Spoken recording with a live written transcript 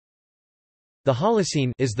The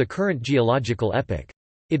Holocene is the current geological epoch.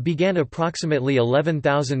 It began approximately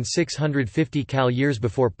 11,650 Cal years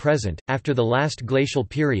before present, after the last glacial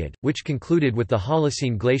period, which concluded with the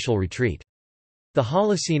Holocene glacial retreat. The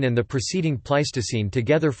Holocene and the preceding Pleistocene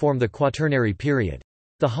together form the Quaternary period.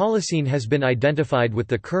 The Holocene has been identified with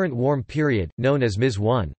the current warm period, known as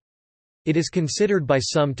Ms1. It is considered by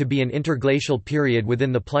some to be an interglacial period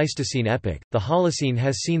within the Pleistocene epoch. The Holocene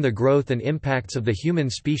has seen the growth and impacts of the human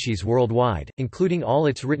species worldwide, including all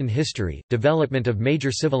its written history, development of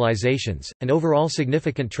major civilizations, and overall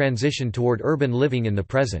significant transition toward urban living in the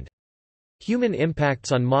present. Human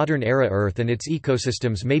impacts on modern-era Earth and its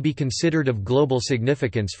ecosystems may be considered of global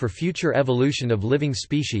significance for future evolution of living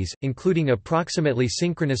species, including approximately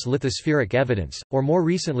synchronous lithospheric evidence, or more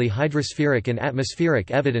recently hydrospheric and atmospheric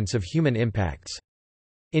evidence of human impacts.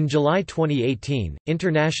 In July 2018,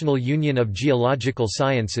 International Union of Geological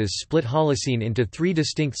Sciences split Holocene into three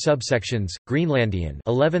distinct subsections: Greenlandian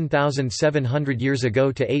 11,700 years ago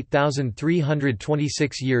to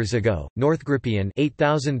 8,326 years ago, Northgrippian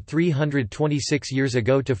 8,326 years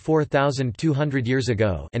ago to 4,200 years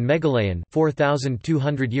ago, and Megalayan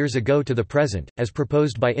 4,200 years ago to the present, as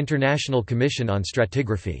proposed by International Commission on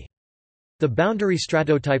Stratigraphy. The boundary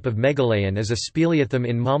stratotype of Megalayan is a speleothem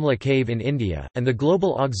in Mamla Cave in India, and the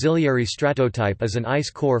global auxiliary stratotype is an ice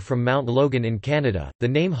core from Mount Logan in Canada. The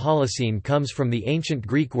name Holocene comes from the ancient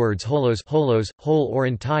Greek words holos, holos, whole or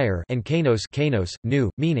entire, and kainos, kainos, new,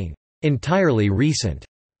 meaning entirely recent.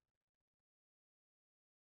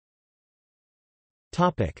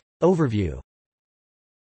 Topic overview.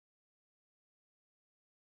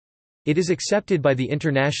 It is accepted by the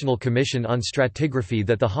International Commission on Stratigraphy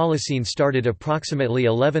that the Holocene started approximately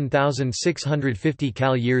 11,650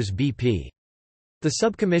 Cal years BP. The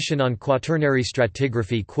Subcommission on Quaternary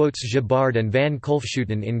Stratigraphy quotes Gibbard and van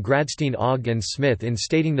Kolfschoten in Gradstein Ogg and Smith in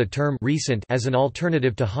stating the term recent as an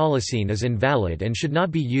alternative to Holocene is invalid and should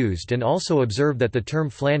not be used, and also observe that the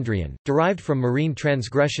term Flandrian, derived from marine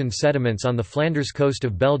transgression sediments on the Flanders coast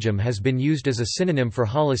of Belgium, has been used as a synonym for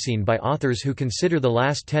Holocene by authors who consider the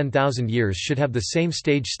last 10,000 years should have the same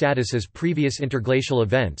stage status as previous interglacial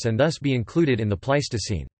events and thus be included in the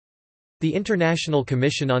Pleistocene. The International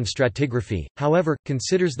Commission on Stratigraphy, however,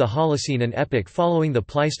 considers the Holocene an epoch following the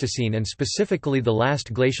Pleistocene and specifically the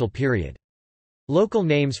last glacial period. Local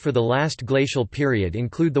names for the last glacial period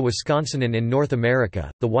include the Wisconsinian in North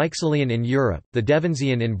America, the Weichselian in Europe, the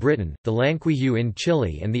Devonsian in Britain, the Lanquiyu in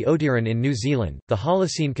Chile, and the Otiran in New Zealand. The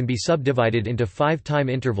Holocene can be subdivided into 5 time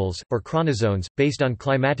intervals, or chronozones, based on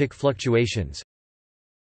climatic fluctuations.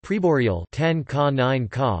 Preboreal 10 Ka 9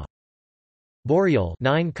 Ka, Boreal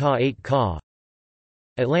 9 Ka 8 Ka,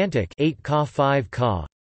 Atlantic 8 Ka 5 Ka,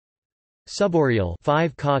 Subboreal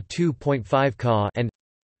 5 Ka 2.5 Ka, and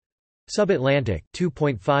Subatlantic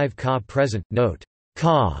 2.5 Ka. Present note: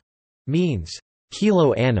 Ka means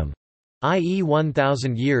kilo annum, i.e.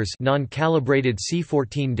 1000 years, non-calibrated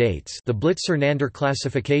C14 dates. The Blitzer-Nander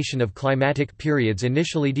classification of climatic periods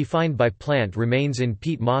initially defined by plant remains in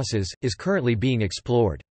peat mosses is currently being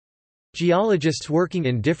explored. Geologists working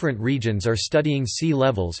in different regions are studying sea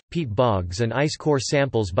levels, peat bogs and ice core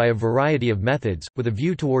samples by a variety of methods, with a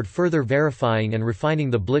view toward further verifying and refining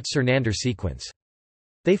the Blitzer-Nander sequence.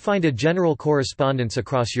 They find a general correspondence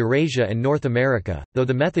across Eurasia and North America, though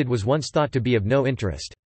the method was once thought to be of no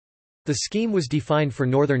interest. The scheme was defined for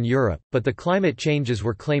Northern Europe, but the climate changes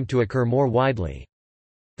were claimed to occur more widely.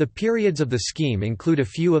 The periods of the scheme include a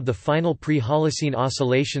few of the final pre-Holocene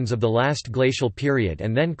oscillations of the last glacial period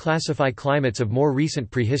and then classify climates of more recent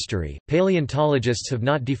prehistory. Paleontologists have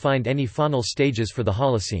not defined any faunal stages for the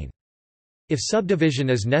Holocene. If subdivision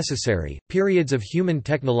is necessary, periods of human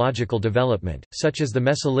technological development, such as the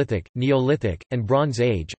Mesolithic, Neolithic, and Bronze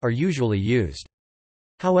Age, are usually used.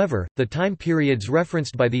 However, the time periods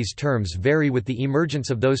referenced by these terms vary with the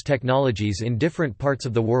emergence of those technologies in different parts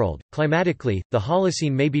of the world. Climatically, the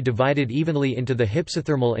Holocene may be divided evenly into the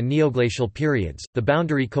hypsothermal and neoglacial periods. The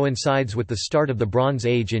boundary coincides with the start of the Bronze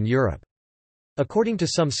Age in Europe. According to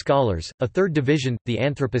some scholars, a third division, the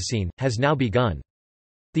Anthropocene, has now begun.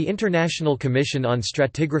 The International Commission on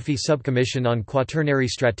Stratigraphy Subcommission on Quaternary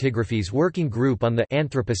Stratigraphy's Working Group on the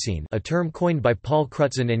Anthropocene, a term coined by Paul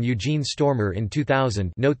Crutzen and Eugene Stormer in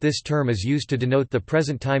 2000. Note this term is used to denote the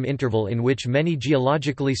present time interval in which many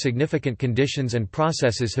geologically significant conditions and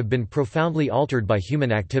processes have been profoundly altered by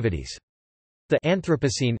human activities. The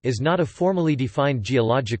Anthropocene is not a formally defined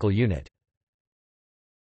geological unit.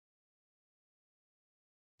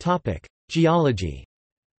 Topic: Geology.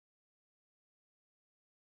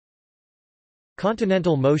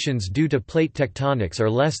 Continental motions due to plate tectonics are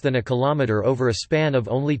less than a kilometer over a span of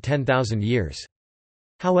only 10,000 years.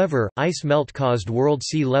 However, ice melt caused world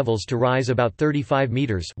sea levels to rise about 35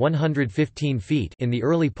 meters (115 feet) in the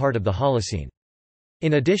early part of the Holocene.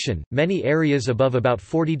 In addition, many areas above about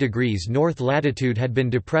 40 degrees north latitude had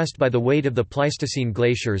been depressed by the weight of the Pleistocene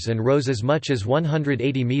glaciers and rose as much as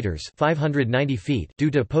 180 meters (590 feet)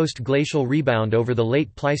 due to post-glacial rebound over the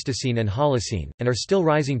late Pleistocene and Holocene, and are still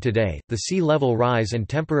rising today. The sea level rise and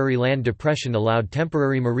temporary land depression allowed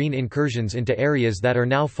temporary marine incursions into areas that are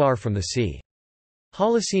now far from the sea.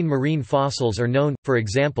 Holocene marine fossils are known, for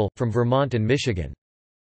example, from Vermont and Michigan.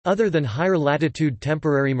 Other than higher-latitude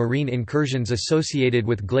temporary marine incursions associated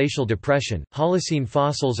with glacial depression, Holocene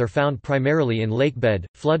fossils are found primarily in lakebed,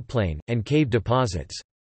 floodplain, and cave deposits.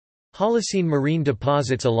 Holocene marine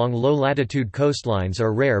deposits along low-latitude coastlines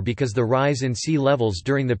are rare because the rise in sea levels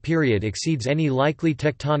during the period exceeds any likely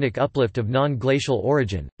tectonic uplift of non-glacial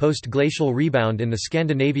origin. Post-glacial rebound in the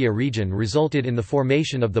Scandinavia region resulted in the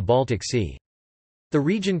formation of the Baltic Sea. The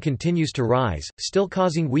region continues to rise, still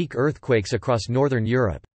causing weak earthquakes across northern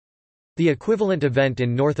Europe. The equivalent event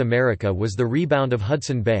in North America was the rebound of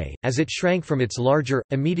Hudson Bay, as it shrank from its larger,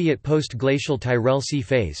 immediate post-glacial Tyrrell Sea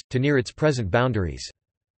phase, to near its present boundaries.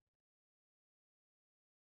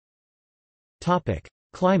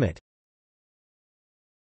 Climate.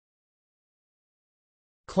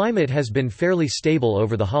 Climate has been fairly stable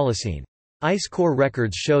over the Holocene. Ice core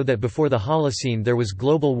records show that before the Holocene there was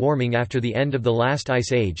global warming after the end of the last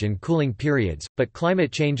ice age and cooling periods, but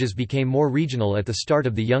climate changes became more regional at the start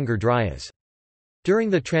of the Younger Dryas. During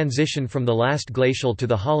the transition from the last glacial to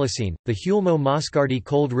the Holocene, the Hulmo-Moscardi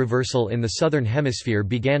cold reversal in the southern hemisphere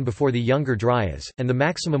began before the Younger Dryas, and the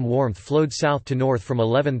maximum warmth flowed south to north from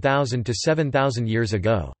 11,000 to 7,000 years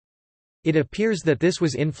ago. It appears that this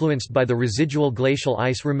was influenced by the residual glacial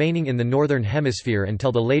ice remaining in the northern hemisphere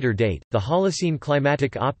until the later date. The Holocene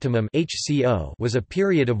climatic optimum (HCO) was a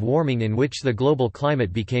period of warming in which the global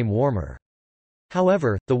climate became warmer.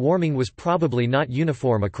 However, the warming was probably not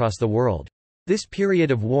uniform across the world. This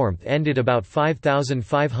period of warmth ended about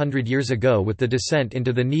 5,500 years ago with the descent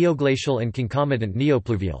into the neoglacial and concomitant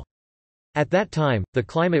neopluvial. At that time, the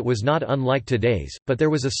climate was not unlike today's, but there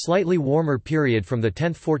was a slightly warmer period from the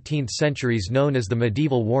 10th–14th centuries known as the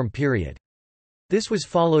medieval warm period. This was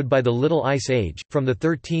followed by the Little Ice Age, from the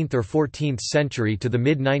 13th or 14th century to the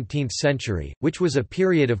mid-19th century, which was a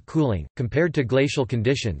period of cooling. Compared to glacial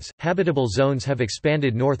conditions, habitable zones have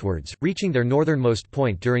expanded northwards, reaching their northernmost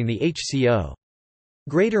point during the HCO.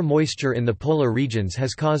 Greater moisture in the polar regions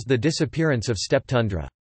has caused the disappearance of steppe tundra.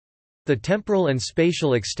 The temporal and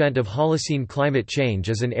spatial extent of Holocene climate change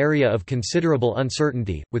is an area of considerable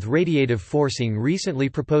uncertainty, with radiative forcing recently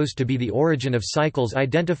proposed to be the origin of cycles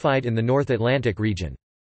identified in the North Atlantic region.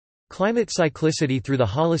 Climate cyclicity through the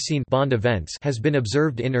Holocene bond events has been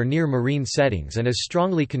observed in or near marine settings and is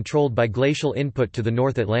strongly controlled by glacial input to the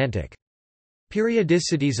North Atlantic.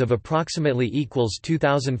 Periodicities of approximately equals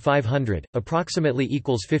 2,500, approximately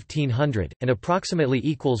equals 1,500, and approximately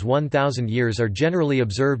equals 1,000 years are generally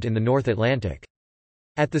observed in the North Atlantic.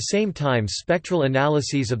 At the same time, spectral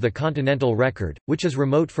analyses of the continental record, which is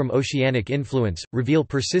remote from oceanic influence, reveal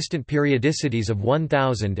persistent periodicities of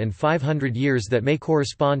 1,500 years that may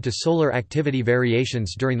correspond to solar activity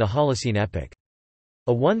variations during the Holocene epoch.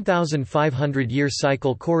 A 1,500-year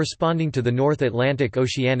cycle corresponding to the North Atlantic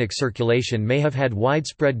oceanic circulation may have had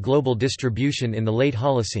widespread global distribution in the late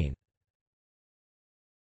Holocene.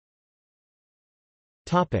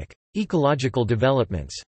 Ecological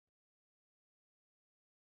developments.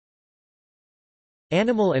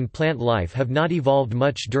 Animal and plant life have not evolved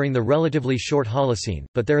much during the relatively short Holocene,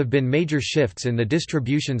 but there have been major shifts in the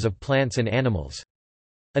distributions of plants and animals.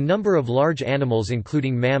 A number of large animals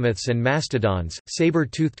including mammoths and mastodons,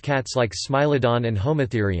 saber-toothed cats like Smilodon and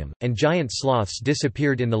Homotherium, and giant sloths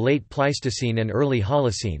disappeared in the late Pleistocene and early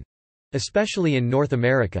Holocene, especially in North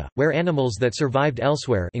America, where animals that survived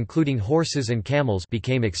elsewhere including horses and camels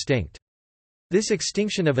became extinct. This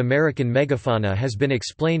extinction of American megafauna has been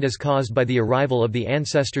explained as caused by the arrival of the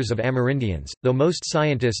ancestors of Amerindians, though most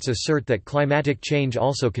scientists assert that climatic change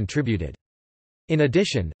also contributed. In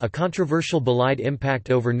addition, a controversial bolide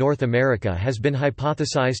impact over North America has been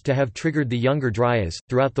hypothesized to have triggered the Younger Dryas.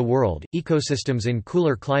 Throughout the world, ecosystems in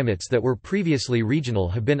cooler climates that were previously regional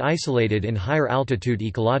have been isolated in higher altitude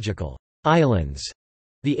ecological islands.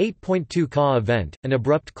 The 8.2 Ka event, an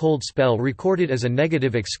abrupt cold spell recorded as a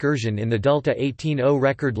negative excursion in the Delta 18O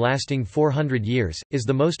record lasting 400 years, is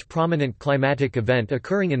the most prominent climatic event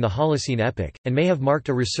occurring in the Holocene epoch, and may have marked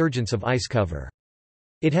a resurgence of ice cover.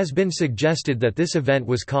 It has been suggested that this event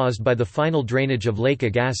was caused by the final drainage of lake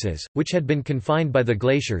Agassiz, which had been confined by the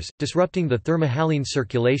glaciers, disrupting the thermohaline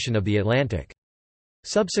circulation of the Atlantic.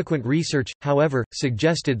 Subsequent research, however,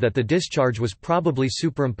 suggested that the discharge was probably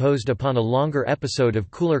superimposed upon a longer episode of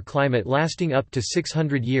cooler climate lasting up to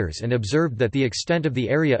 600 years and observed that the extent of the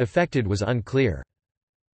area affected was unclear.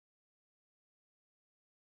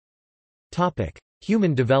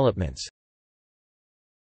 Human developments.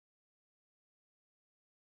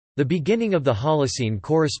 The beginning of the Holocene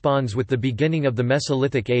corresponds with the beginning of the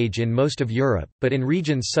Mesolithic Age in most of Europe, but in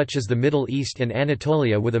regions such as the Middle East and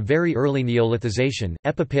Anatolia with a very early Neolithization,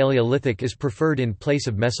 Epipaleolithic is preferred in place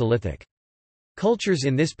of Mesolithic. Cultures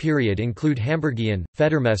in this period include Hamburgian,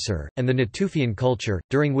 Federmesser, and the Natufian culture,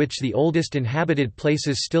 during which the oldest inhabited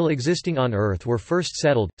places still existing on Earth were first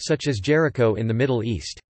settled, such as Jericho in the Middle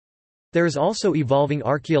East. There is also evolving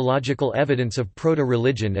archaeological evidence of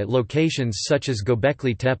proto-religion at locations such as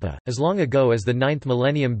Göbekli Tepe, as long ago as the 9th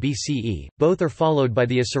millennium BCE. Both are followed by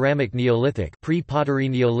the Aceramic Neolithic, pre-Pottery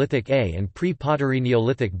Neolithic A and pre-Pottery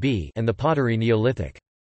Neolithic B, and the Pottery Neolithic.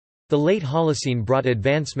 The late Holocene brought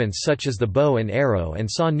advancements such as the bow and arrow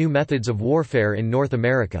and saw new methods of warfare in North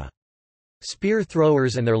America. Spear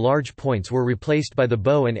throwers and their large points were replaced by the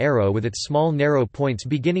bow and arrow with its small narrow points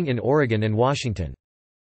beginning in Oregon and Washington.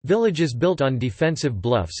 Villages built on defensive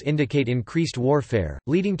bluffs indicate increased warfare,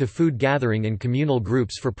 leading to food gathering in communal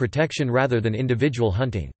groups for protection rather than individual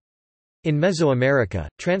hunting. In Mesoamerica,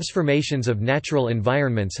 transformations of natural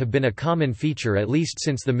environments have been a common feature at least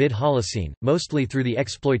since the mid-Holocene, mostly through the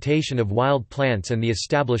exploitation of wild plants and the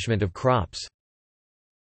establishment of crops.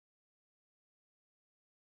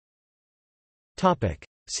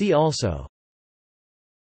 See also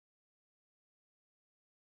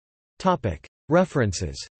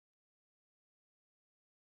References.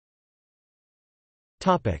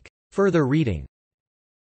 Further reading.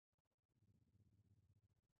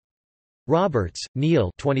 Roberts, Neil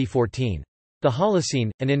 2014. The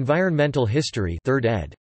Holocene, An Environmental History 3rd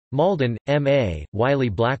ed. Malden, M.A.,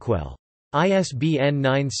 Wiley-Blackwell. ISBN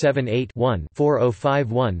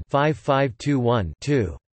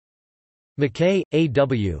 978-1-4051-5521-2. McKay, A.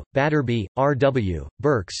 W., Batterby, R. W.,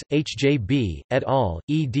 Burks, H. J. B., et al.,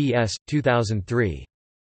 eds. 2003.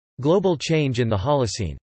 Global Change in the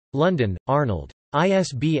Holocene. London, Arnold.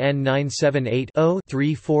 ISBN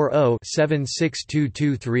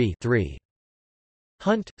 978-0-340-76223-3.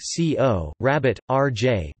 Hunt, C. O., Rabbit, R.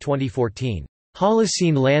 J. 2014.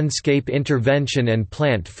 Holocene Landscape Intervention and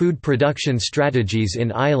Plant Food Production Strategies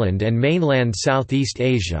in Island and Mainland Southeast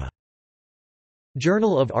Asia.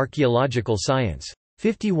 Journal of Archaeological Science.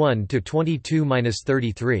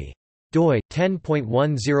 51-22-33. doi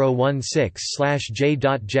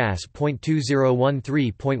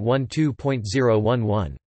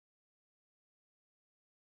 10.1016/j.jas.2013.12.011.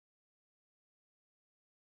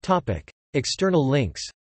 Topic: External links.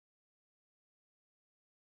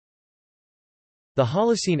 The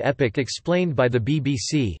Holocene epoch explained by the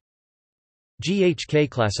BBC. GHK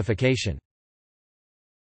classification.